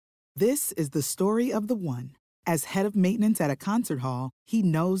This is the story of the one. As head of maintenance at a concert hall, he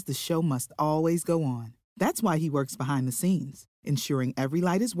knows the show must always go on. That's why he works behind the scenes, ensuring every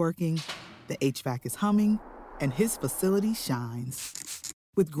light is working, the HVAC is humming, and his facility shines.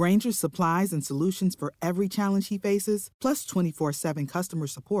 With Grainger's supplies and solutions for every challenge he faces, plus 24/7 customer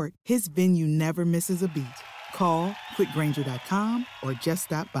support, his venue never misses a beat. Call quickgrainger.com or just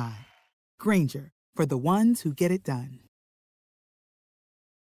stop by. Grainger, for the ones who get it done.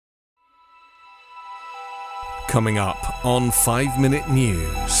 Coming up on 5 Minute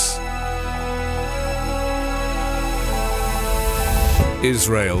News.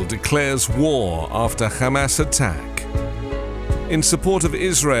 Israel declares war after Hamas attack. In support of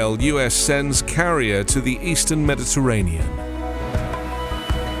Israel, US sends carrier to the eastern Mediterranean.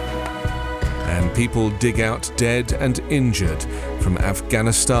 And people dig out dead and injured from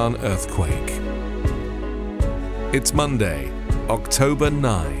Afghanistan earthquake. It's Monday, October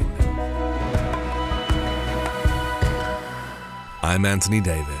 9. I'm Anthony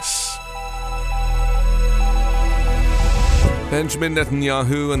Davis. Benjamin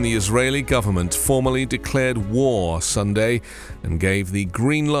Netanyahu and the Israeli government formally declared war Sunday and gave the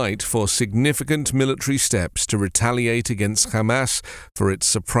green light for significant military steps to retaliate against Hamas for its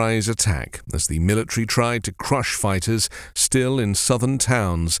surprise attack, as the military tried to crush fighters still in southern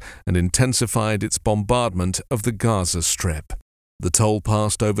towns and intensified its bombardment of the Gaza Strip. The toll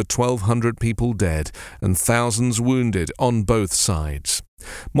passed over 1,200 people dead and thousands wounded on both sides.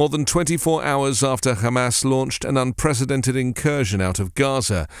 More than 24 hours after Hamas launched an unprecedented incursion out of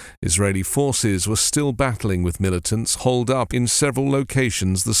Gaza, Israeli forces were still battling with militants holed up in several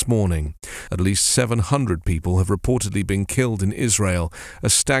locations this morning. At least 700 people have reportedly been killed in Israel,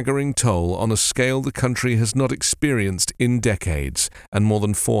 a staggering toll on a scale the country has not experienced in decades, and more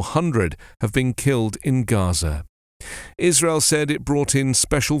than 400 have been killed in Gaza. Israel said it brought in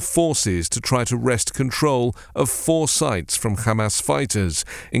special forces to try to wrest control of 4 sites from Hamas fighters,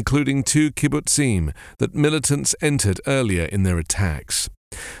 including 2 kibbutzim that militants entered earlier in their attacks.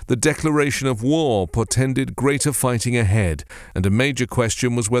 The declaration of war portended greater fighting ahead, and a major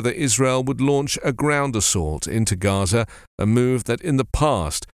question was whether Israel would launch a ground assault into Gaza, a move that in the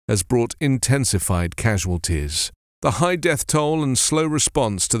past has brought intensified casualties. The high death toll and slow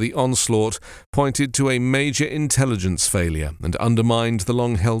response to the onslaught pointed to a major intelligence failure and undermined the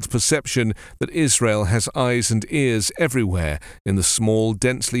long-held perception that Israel has eyes and ears everywhere in the small,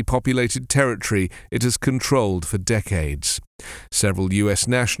 densely populated territory it has controlled for decades. Several US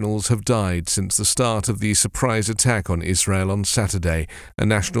nationals have died since the start of the surprise attack on Israel on Saturday, a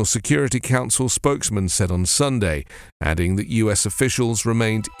National Security Council spokesman said on Sunday, adding that US officials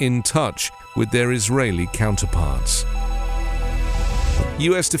remained in touch with their Israeli counterparts.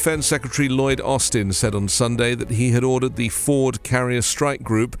 U.S. Defense Secretary Lloyd Austin said on Sunday that he had ordered the Ford Carrier Strike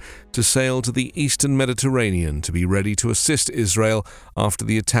Group to sail to the eastern Mediterranean to be ready to assist Israel after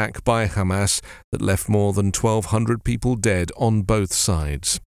the attack by Hamas that left more than 1,200 people dead on both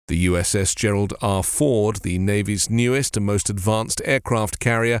sides. The USS Gerald R. Ford, the Navy's newest and most advanced aircraft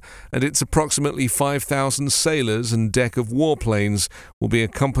carrier, and its approximately 5,000 sailors and deck of warplanes will be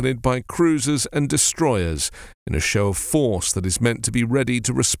accompanied by cruisers and destroyers in a show of force that is meant to be ready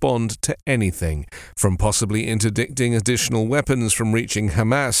to respond to anything, from possibly interdicting additional weapons from reaching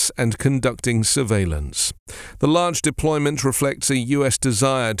Hamas and conducting surveillance. The large deployment reflects a U.S.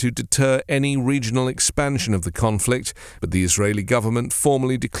 desire to deter any regional expansion of the conflict, but the Israeli government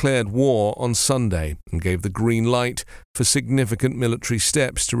formally declared war on Sunday and gave the green light for significant military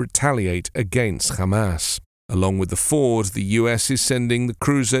steps to retaliate against Hamas. Along with the Ford, the U.S. is sending the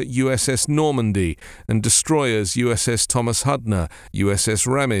cruiser USS Normandy and destroyers USS Thomas Hudner, USS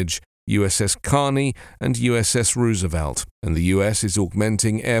Ramage, USS Carney, and USS Roosevelt. And the U.S. is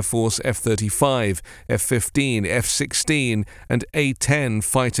augmenting Air Force F-35, F-15, F-16, and A-10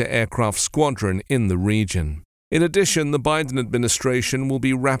 fighter aircraft squadron in the region. In addition, the Biden administration will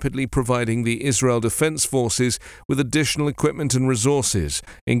be rapidly providing the Israel Defense Forces with additional equipment and resources,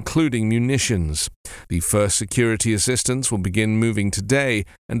 including munitions. The first security assistance will begin moving today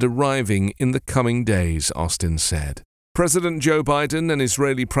and arriving in the coming days, Austin said. President Joe Biden and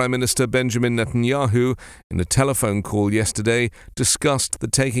Israeli Prime Minister Benjamin Netanyahu, in a telephone call yesterday, discussed the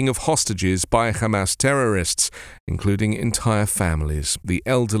taking of hostages by Hamas terrorists, including entire families, the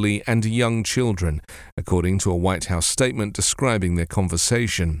elderly and young children, according to a White House statement describing their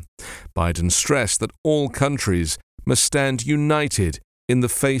conversation. Biden stressed that all countries must stand united in the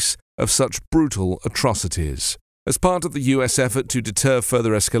face of such brutal atrocities. As part of the U.S. effort to deter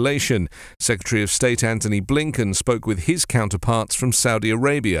further escalation, Secretary of State Antony Blinken spoke with his counterparts from Saudi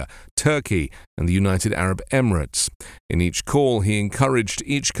Arabia, Turkey, and the United Arab Emirates. In each call, he encouraged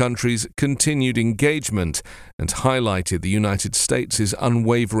each country's continued engagement and highlighted the United States'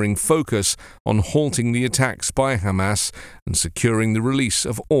 unwavering focus on halting the attacks by Hamas and securing the release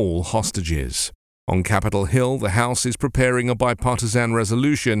of all hostages. On Capitol Hill, the House is preparing a bipartisan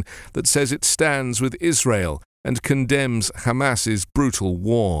resolution that says it stands with Israel and condemns Hamas's brutal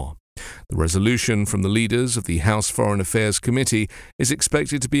war. The resolution from the leaders of the House Foreign Affairs Committee is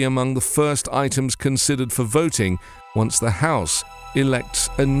expected to be among the first items considered for voting once the House elects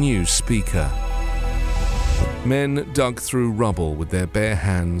a new speaker. Men dug through rubble with their bare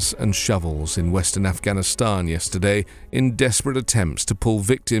hands and shovels in western Afghanistan yesterday in desperate attempts to pull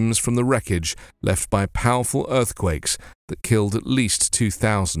victims from the wreckage left by powerful earthquakes that killed at least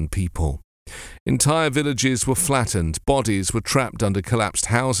 2,000 people. Entire villages were flattened, bodies were trapped under collapsed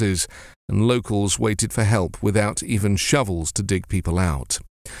houses, and locals waited for help without even shovels to dig people out.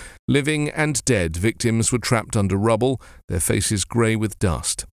 Living and dead victims were trapped under rubble, their faces grey with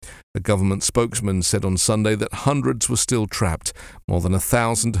dust. A government spokesman said on Sunday that hundreds were still trapped, more than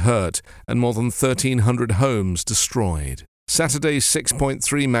 1,000 hurt, and more than 1,300 homes destroyed. Saturday's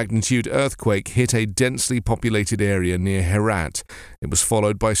 6.3 magnitude earthquake hit a densely populated area near Herat. It was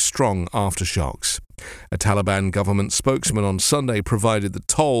followed by strong aftershocks. A Taliban government spokesman on Sunday provided the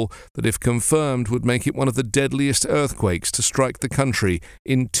toll that, if confirmed, would make it one of the deadliest earthquakes to strike the country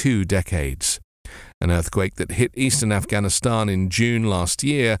in 2 decades. An earthquake that hit eastern Afghanistan in June last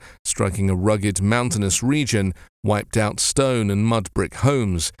year, striking a rugged mountainous region, wiped out stone and mud brick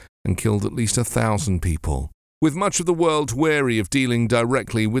homes and killed at least 1,000 people. With much of the world wary of dealing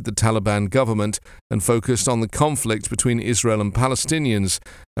directly with the Taliban government and focused on the conflict between Israel and Palestinians,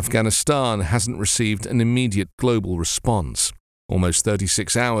 Afghanistan hasn't received an immediate global response. Almost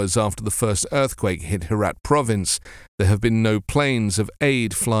 36 hours after the first earthquake hit Herat province, there have been no planes of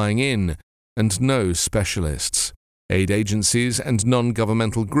aid flying in and no specialists. Aid agencies and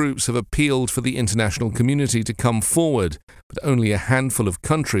non-governmental groups have appealed for the international community to come forward, but only a handful of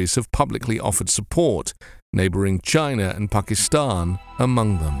countries have publicly offered support, neighbouring China and Pakistan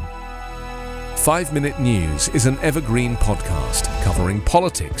among them. 5 Minute News is an evergreen podcast covering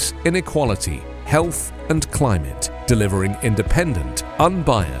politics, inequality, health and climate, delivering independent,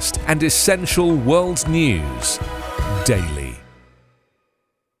 unbiased and essential world news daily.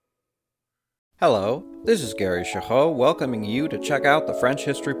 Hello, this is Gary Chahot welcoming you to check out the French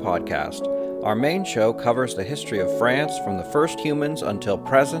History Podcast. Our main show covers the history of France from the first humans until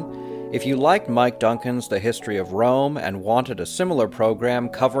present. If you liked Mike Duncan's The History of Rome and wanted a similar program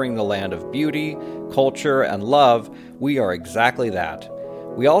covering the land of beauty, culture, and love, we are exactly that.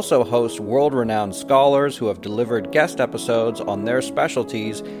 We also host world-renowned scholars who have delivered guest episodes on their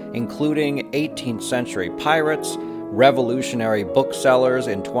specialties, including 18th century pirates, revolutionary booksellers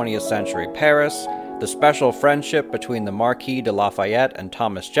in 20th century Paris, the special friendship between the Marquis de Lafayette and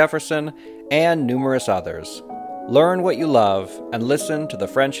Thomas Jefferson, and numerous others. Learn what you love and listen to the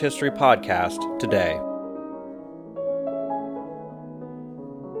French History Podcast today.